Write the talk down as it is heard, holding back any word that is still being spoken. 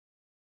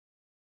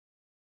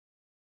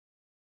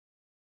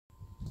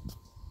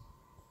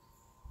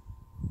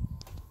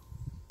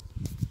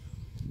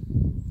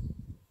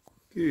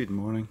Good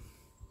morning.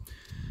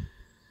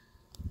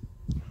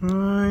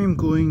 I'm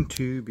going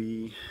to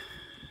be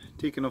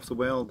taking off the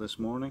weld this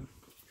morning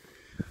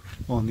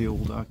on the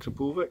old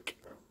Akrapovic.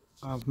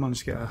 I've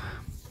managed to get a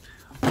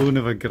loan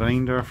of a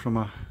grinder from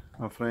a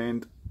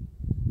friend,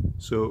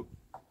 so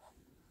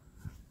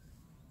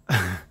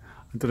I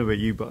don't know about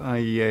you, but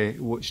I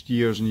watched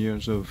years and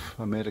years of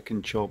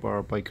American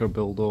chopper biker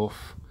build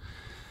off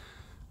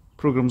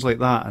programs like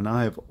that, and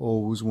I have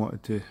always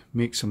wanted to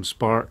make some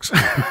sparks.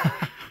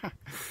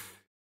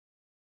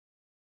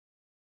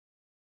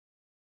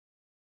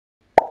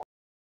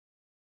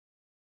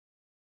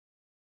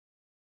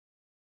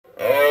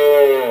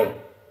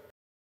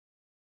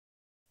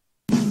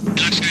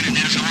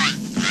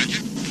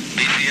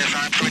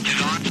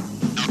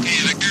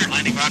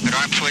 Rocket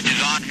arm switch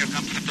is on. Here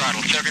comes the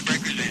throttle. Circuit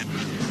breakers in.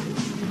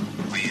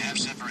 We have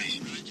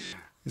separation.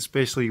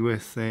 Especially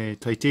with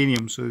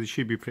titanium, so they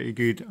should be pretty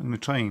good. I'm going to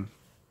try and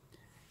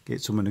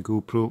get some on the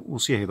GoPro. We'll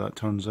see how that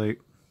turns out.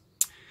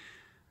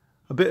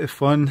 A bit of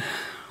fun.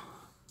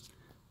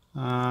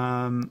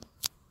 The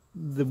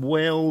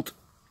weld,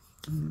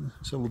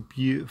 it's a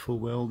beautiful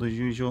weld as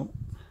usual.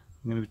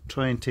 I'm going to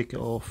try and take it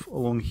off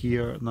along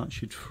here, and that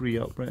should free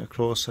up right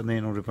across, and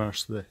then I'll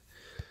reverse the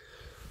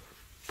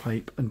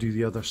pipe and do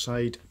the other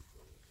side.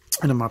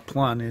 And then my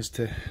plan is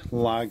to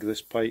lag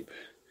this pipe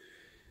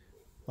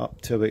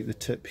up to about the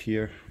tip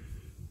here,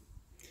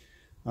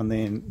 and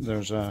then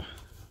there's a,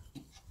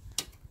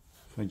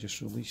 if I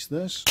just release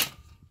this,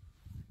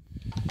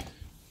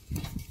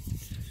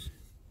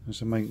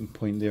 there's a mounting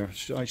point there.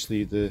 It's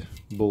actually the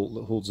bolt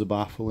that holds the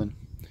baffle in,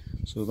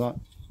 so that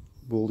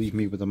will leave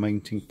me with a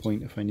mounting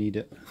point if I need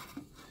it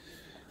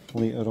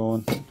later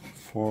on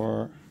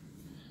for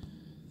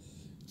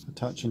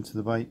attaching to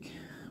the bike.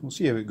 We'll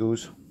see how it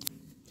goes.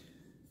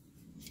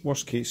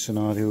 Worst case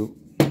scenario,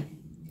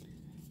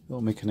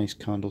 it'll make a nice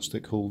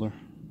candlestick holder.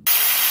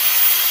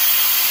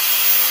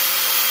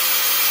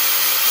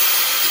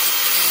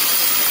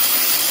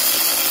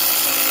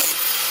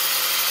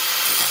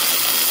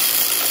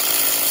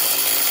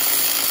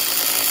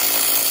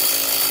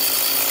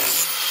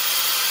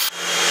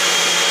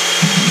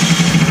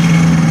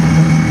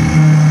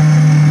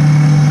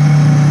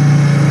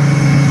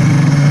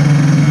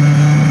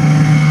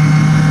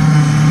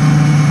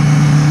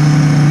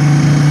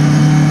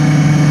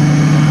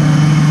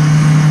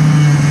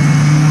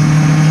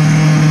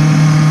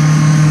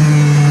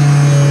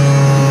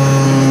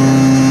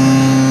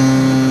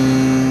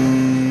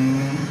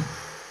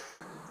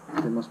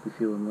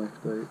 Feeling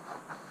left out.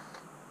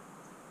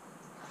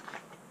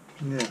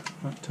 Yeah,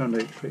 that turned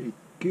out pretty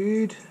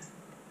good.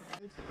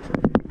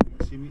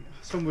 See me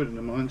somewhere in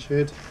the man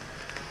shed.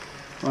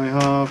 I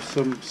have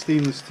some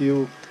stainless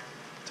steel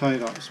tie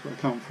wraps, but I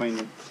can't find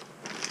them.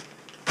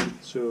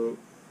 So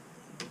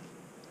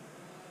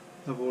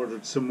I've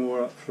ordered some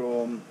more up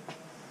from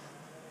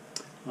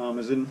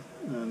Amazon,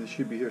 and they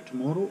should be here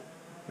tomorrow.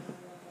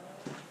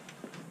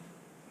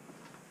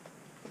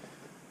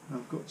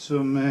 I've got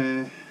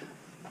some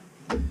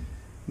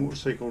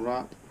motorcycle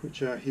wrap,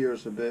 which I hear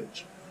is a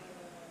bitch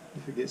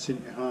if it gets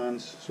into your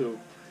hands, so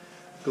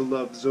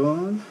gloves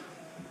on.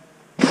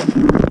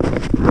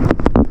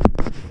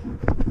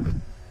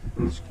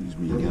 Excuse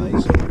me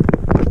guys.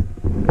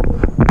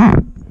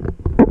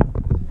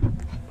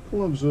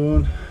 Gloves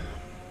on.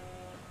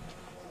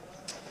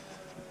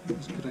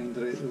 Let's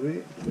grinder out the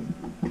way.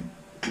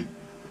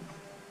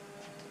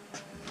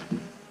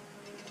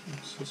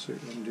 Let's see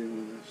what I'm doing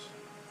with this.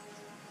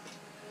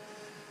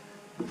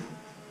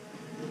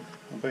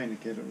 I'm bound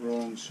to get it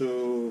wrong,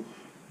 so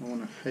I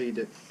want to hide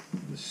it,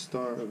 the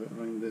start of it,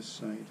 around this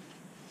side,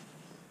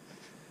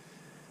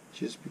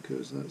 just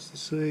because that's the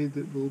side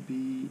that will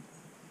be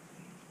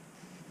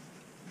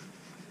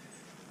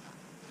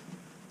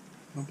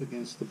up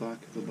against the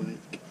back of the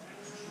bike.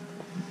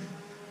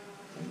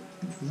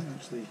 I might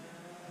actually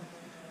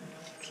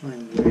try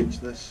and wedge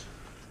this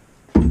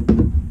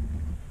on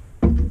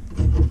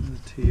the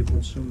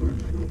table somewhere.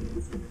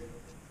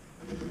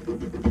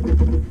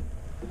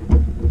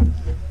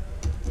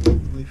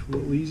 Life a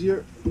little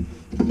easier. There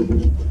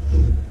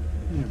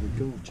we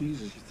go.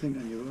 Jesus, you think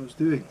I knew what I was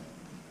doing.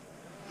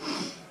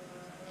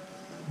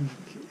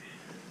 Okay.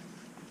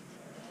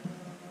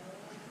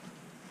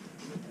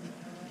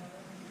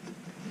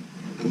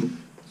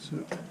 So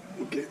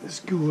we'll get this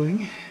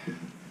going.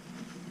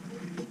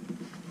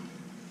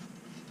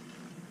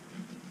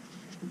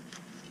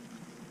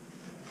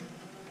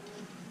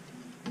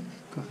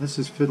 God, this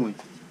is fiddly.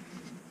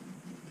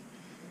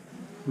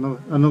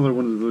 Another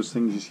one of those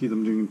things you see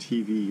them doing on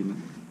TV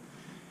and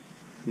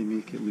they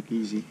make it look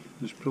easy.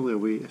 There's probably a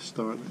way to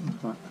start it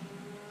with that.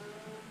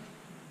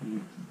 Yeah.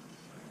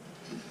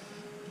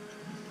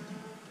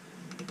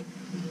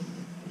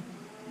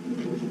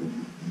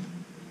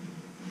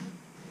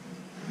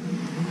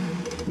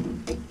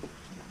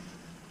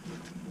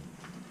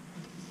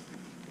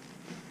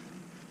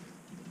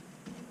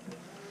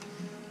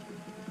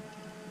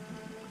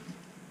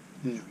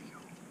 There we go.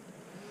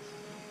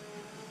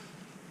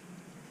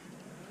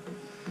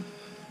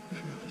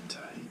 Fairly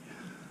tight.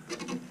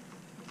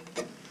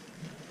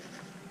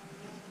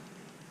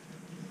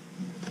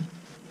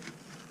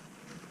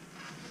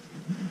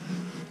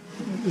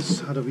 This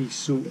has had a wee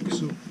soak,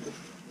 so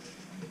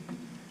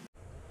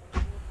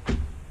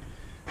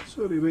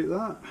sorry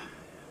about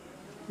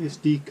that.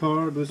 SD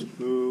card was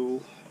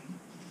full.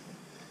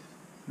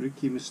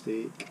 Rookie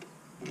mistake.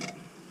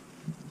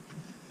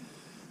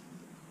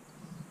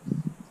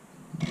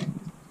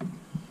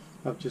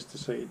 I've just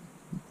decided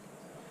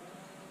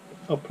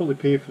I'll probably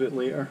pay for it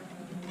later,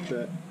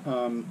 but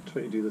I'm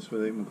trying to do this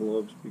without my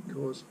gloves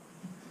because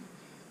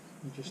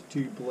they're just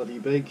too bloody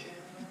big.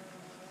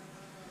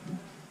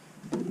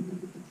 A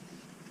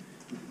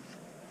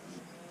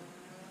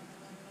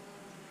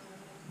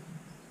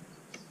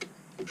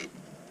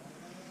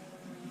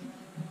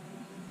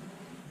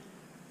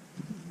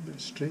bit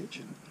of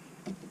stretching.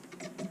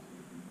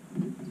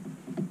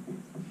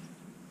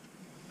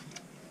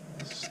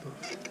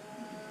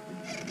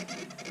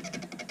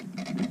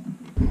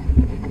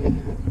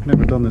 I've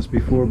never done this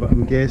before, but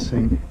I'm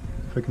guessing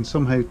if I can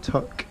somehow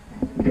tuck,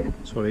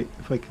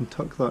 if I can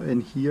tuck that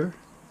in here,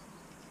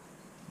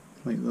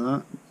 like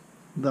that,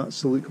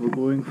 that's the look we're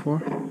going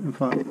for. In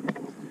fact,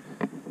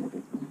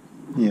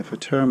 yeah, if I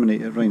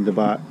terminate it round the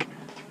back,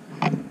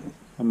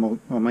 I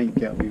might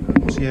get a wee bit.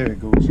 We'll see how it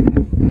goes.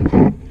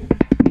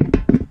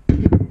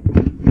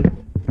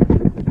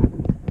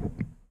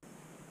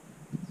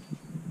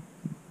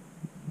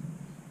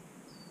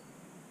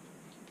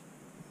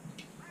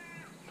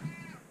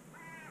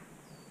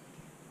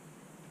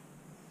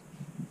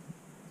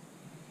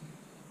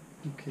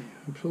 Okay,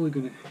 I'm probably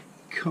going to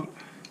cut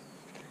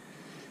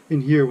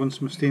in here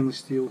once my stainless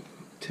steel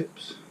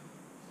tips.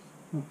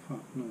 Oh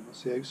fuck, no,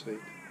 that's the outside.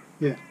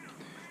 Yeah,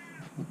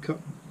 I'll cut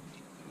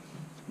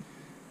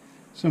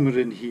somewhere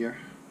in here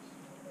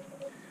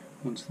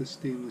once the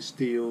stainless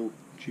steel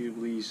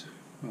jubilees,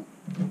 well,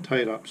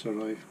 tie wraps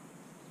arrive.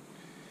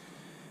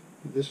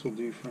 But this will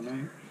do for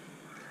now.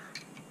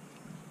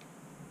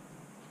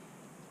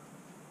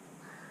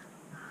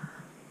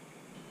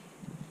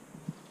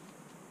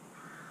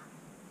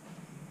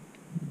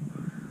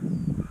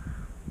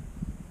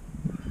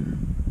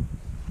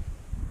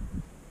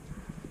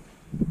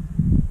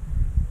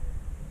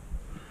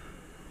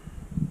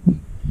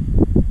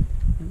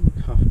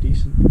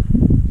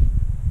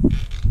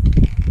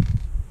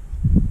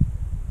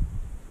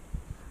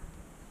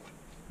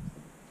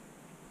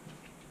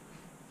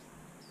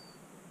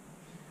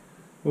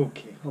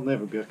 Okay, I'll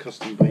never be a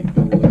custom bike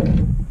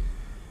builder,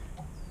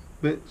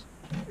 but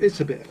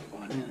it's a bit of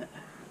fun, isn't it?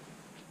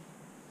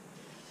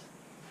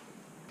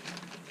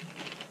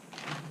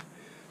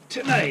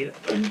 Tonight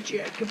on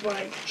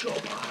Jacobite Chopper.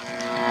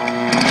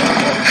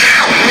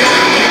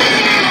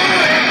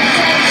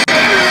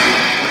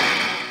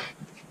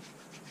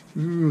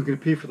 Ooh, we're going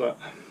to pay for that.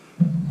 How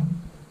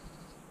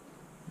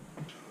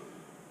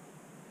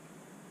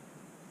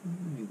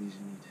many of these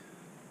I need?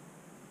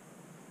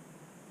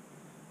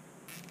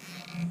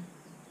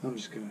 I'm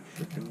just going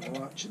to frickin'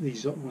 latch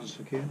these up once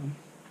I get them.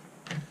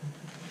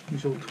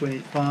 These all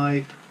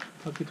 25,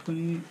 pack of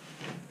 28.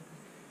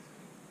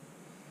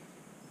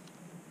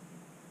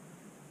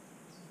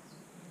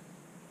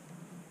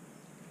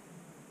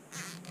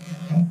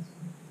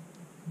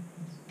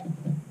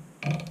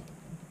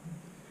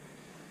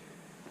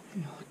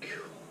 Yeah,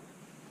 cool.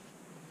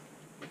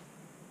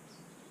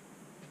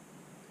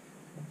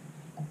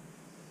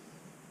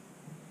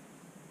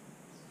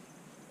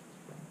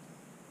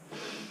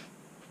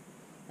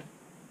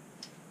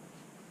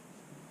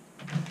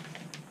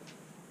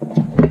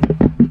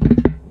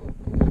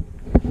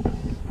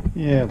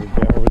 Yeah, they're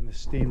better when the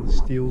stainless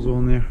steel's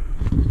on there.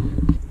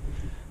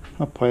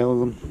 A pile of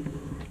them.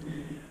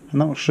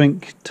 And that'll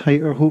shrink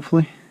tighter,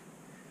 hopefully.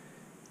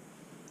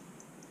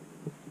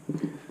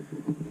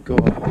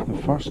 God,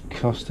 the first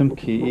custom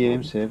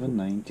KTM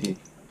 790.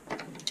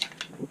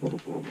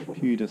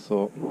 Who'd have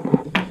thought?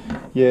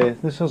 Yeah,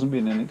 this hasn't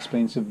been an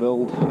expensive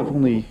build. I've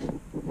only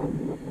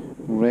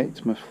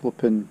wrecked my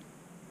flipping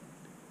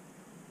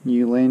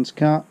new lens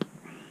cap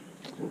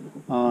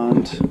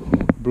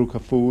and broke a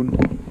phone.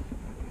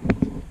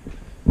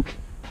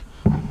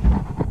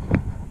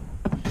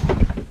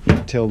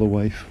 Tell the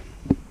wife.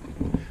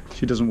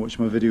 She doesn't watch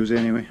my videos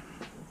anyway.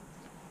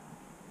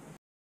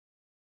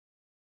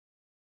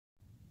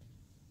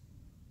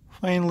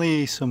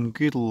 Finally, some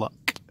good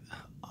luck.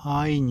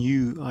 I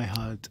knew I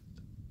had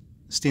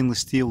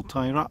stainless steel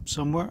tie wrap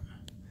somewhere,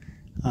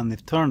 and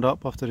they've turned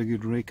up after a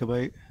good rake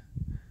about.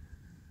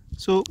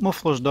 So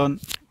muffler's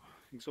done,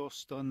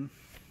 exhaust's done,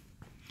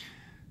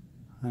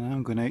 and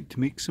I'm going out to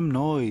make some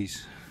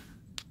noise.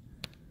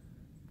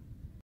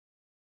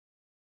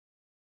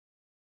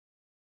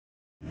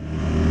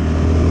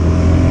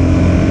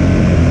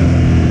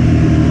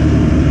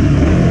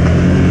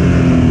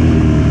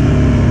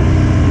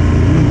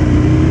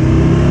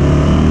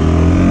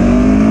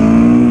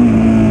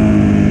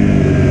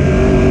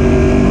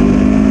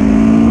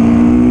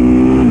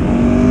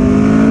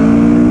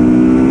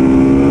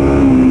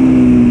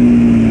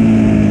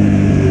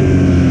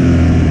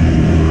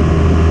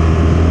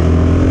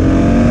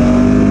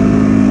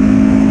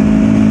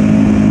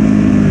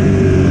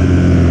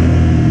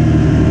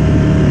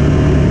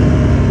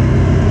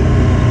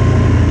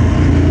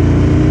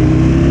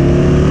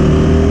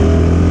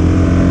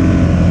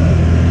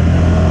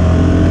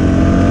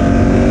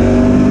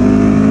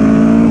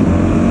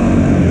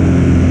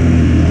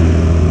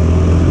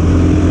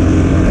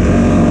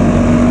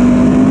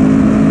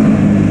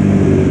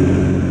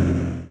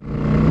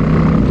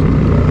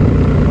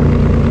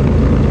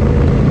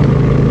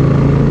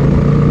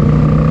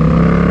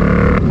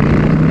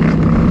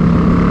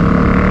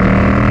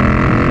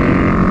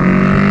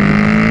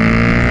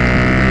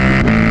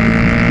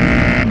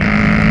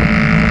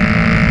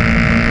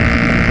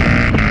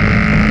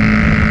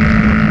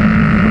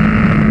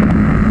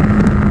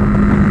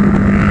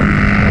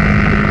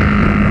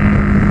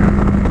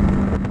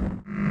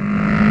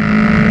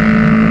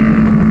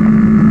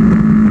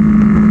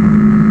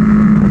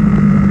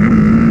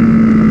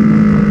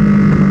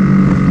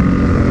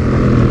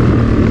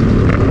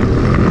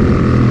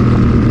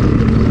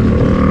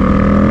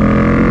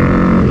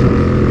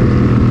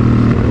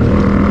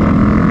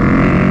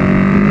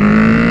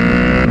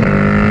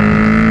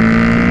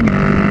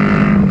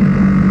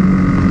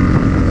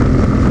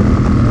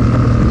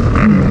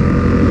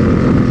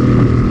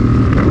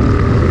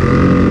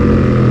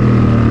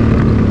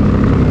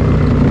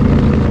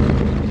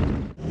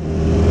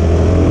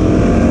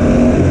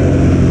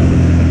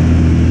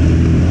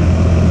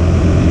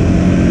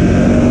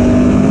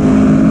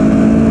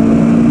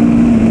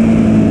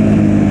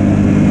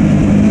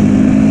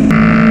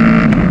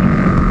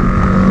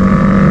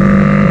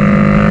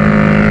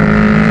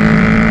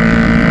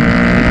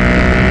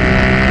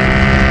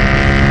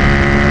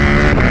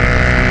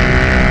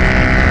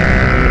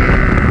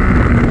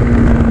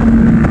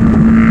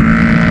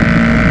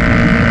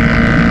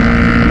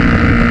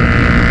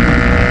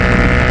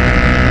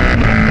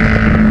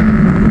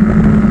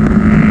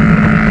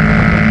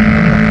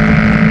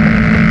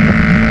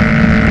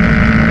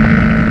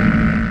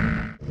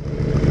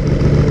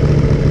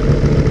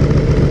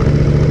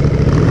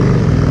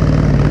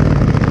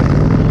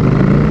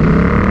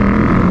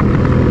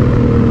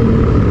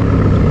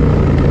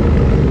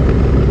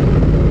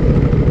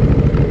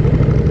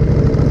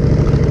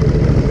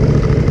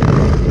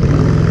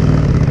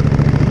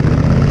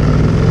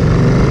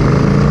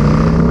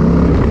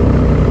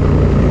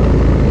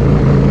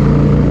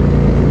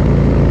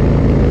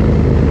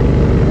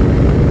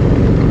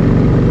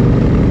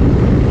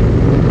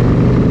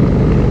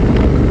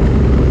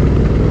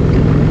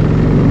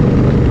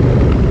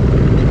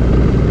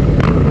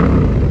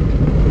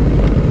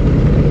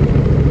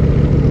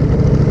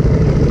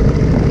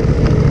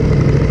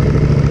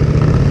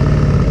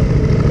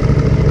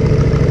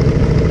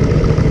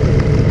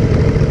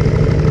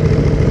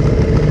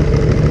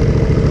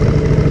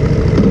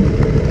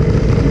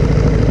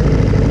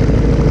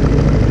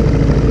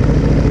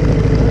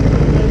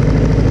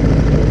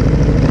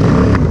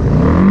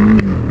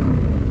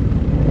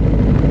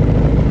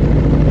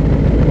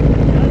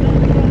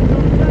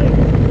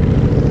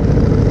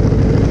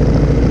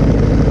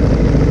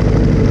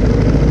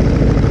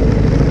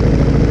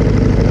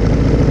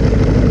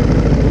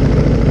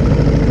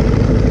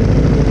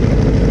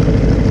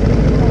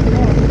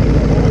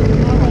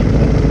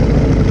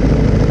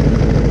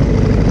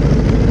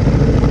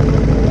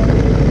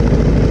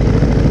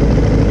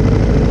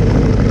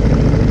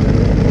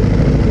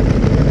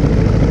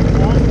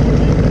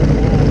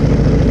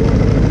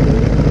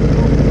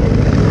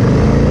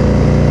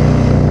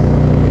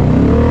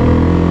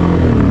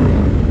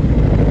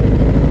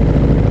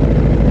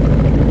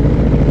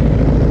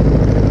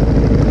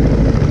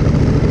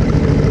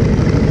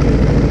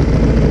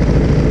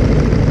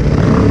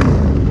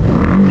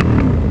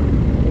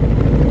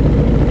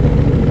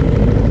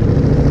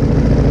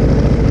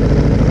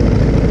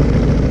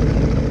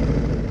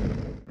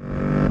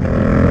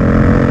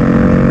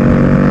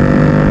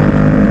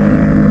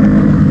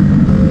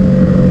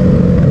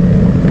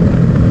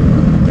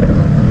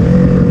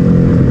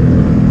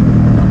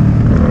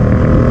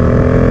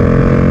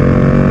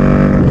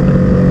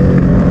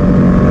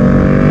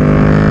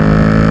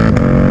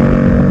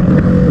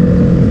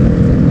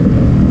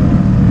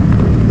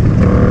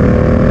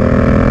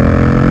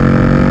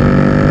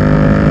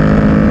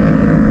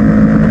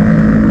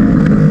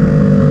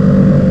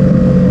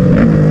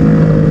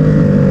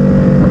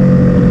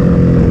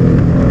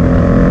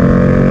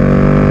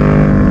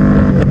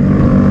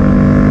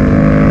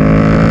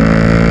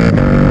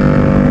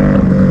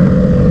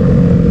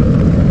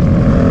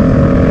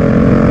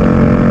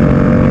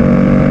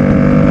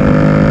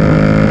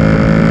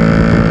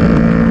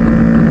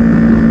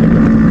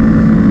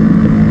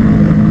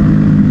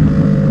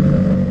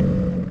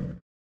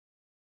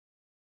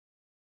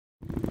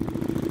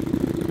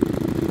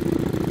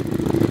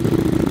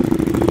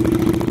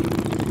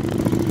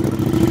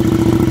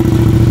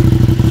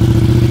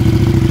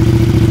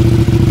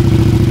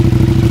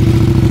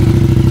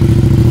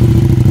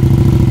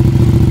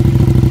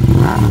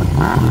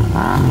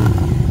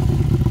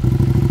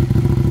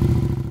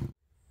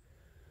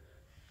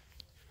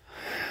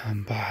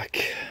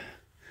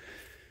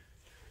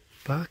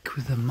 back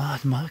with the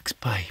Mad Max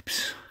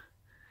pipes.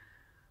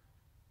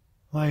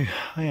 Wow,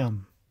 I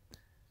am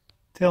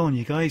telling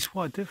you guys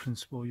what a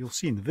difference, well you'll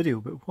see in the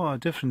video, but what a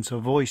difference a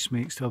voice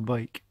makes to a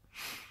bike.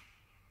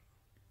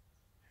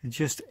 It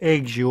just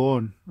eggs you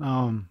on.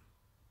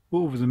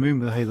 Over the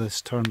moon with how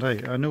this turned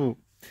out. I know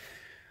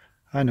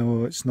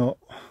it's not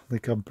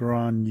like a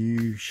brand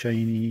new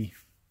shiny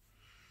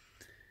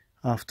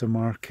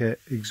aftermarket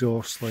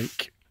exhaust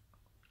like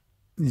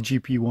the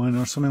GP1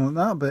 or something like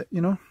that, but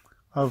you know,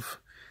 I've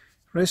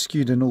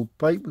rescued an old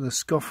bike with a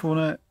scuff on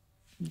it,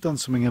 done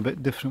something a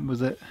bit different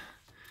with it,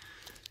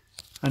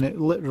 and it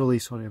literally,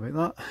 sorry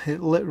about that, it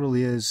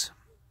literally is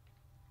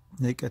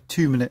like a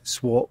 2-minute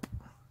swap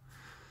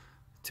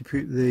to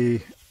put the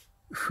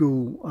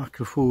full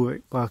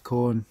Akrapovic back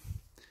on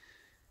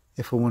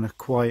if I want a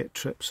quiet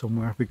trip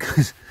somewhere,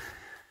 because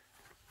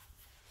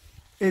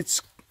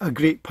it's a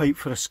great pipe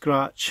for a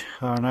scratch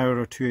or an hour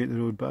or two out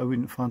the road, but I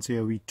wouldn't fancy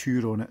a wee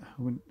tour on it.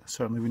 I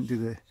certainly wouldn't do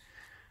the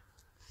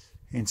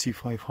NC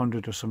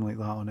 500 or something like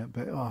that on it,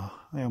 but oh,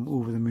 I am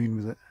over the moon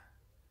with it.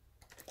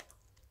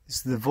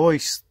 It's the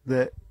voice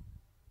that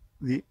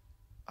the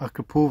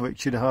Akrapovic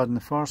should have had in the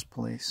first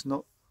place.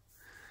 Not,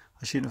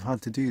 I shouldn't have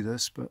had to do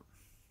this, but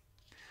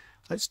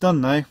it's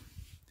done now.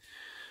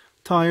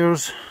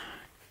 Tyres,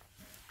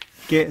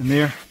 getting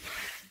there.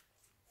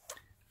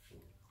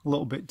 A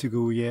little bit to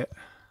go yet,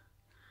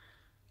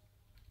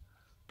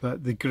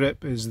 but the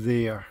grip is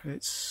there.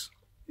 It's,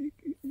 you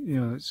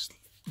know,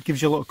 it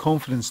gives you a lot of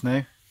confidence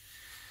now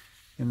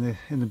in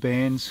the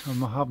bends.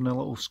 I'm having a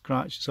little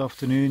scratch this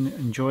afternoon,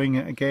 enjoying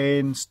it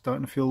again,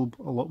 starting to feel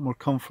a lot more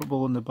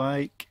comfortable on the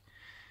bike.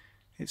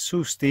 It's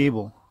so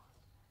stable.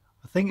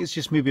 I think it's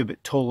just maybe a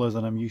bit taller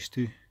than I'm used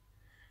to,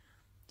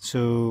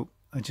 so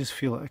I just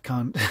feel like I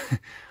can't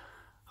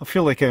I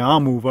feel like I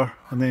am over,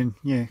 and then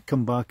yeah,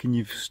 come back and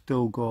you've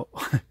still got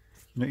you're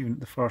not even at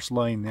the first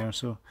line there.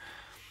 So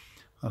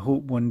I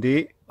hope one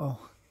day, I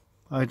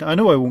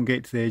know I won't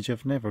get to the edge,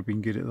 I've never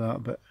been good at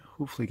that, but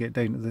hopefully get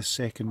down to this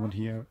second one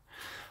here.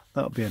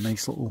 That'll be a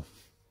nice little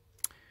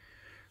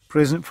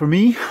present for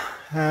me.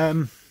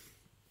 I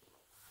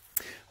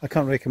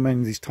can't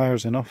recommend these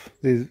tyres enough.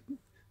 They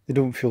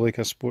don't feel like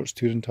a sports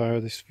touring tyre,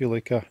 they feel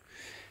like a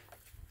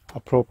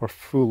proper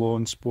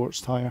full-on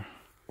sports tyre.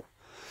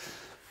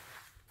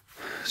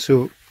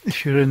 So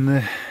if you're on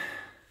the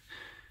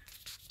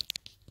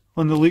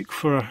look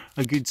for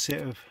a good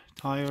set of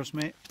tyres,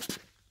 mate,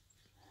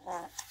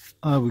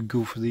 I would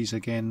go for these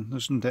again.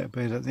 There's no doubt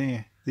about it.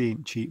 They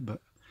ain't cheap, but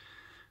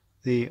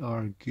they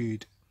are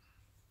good.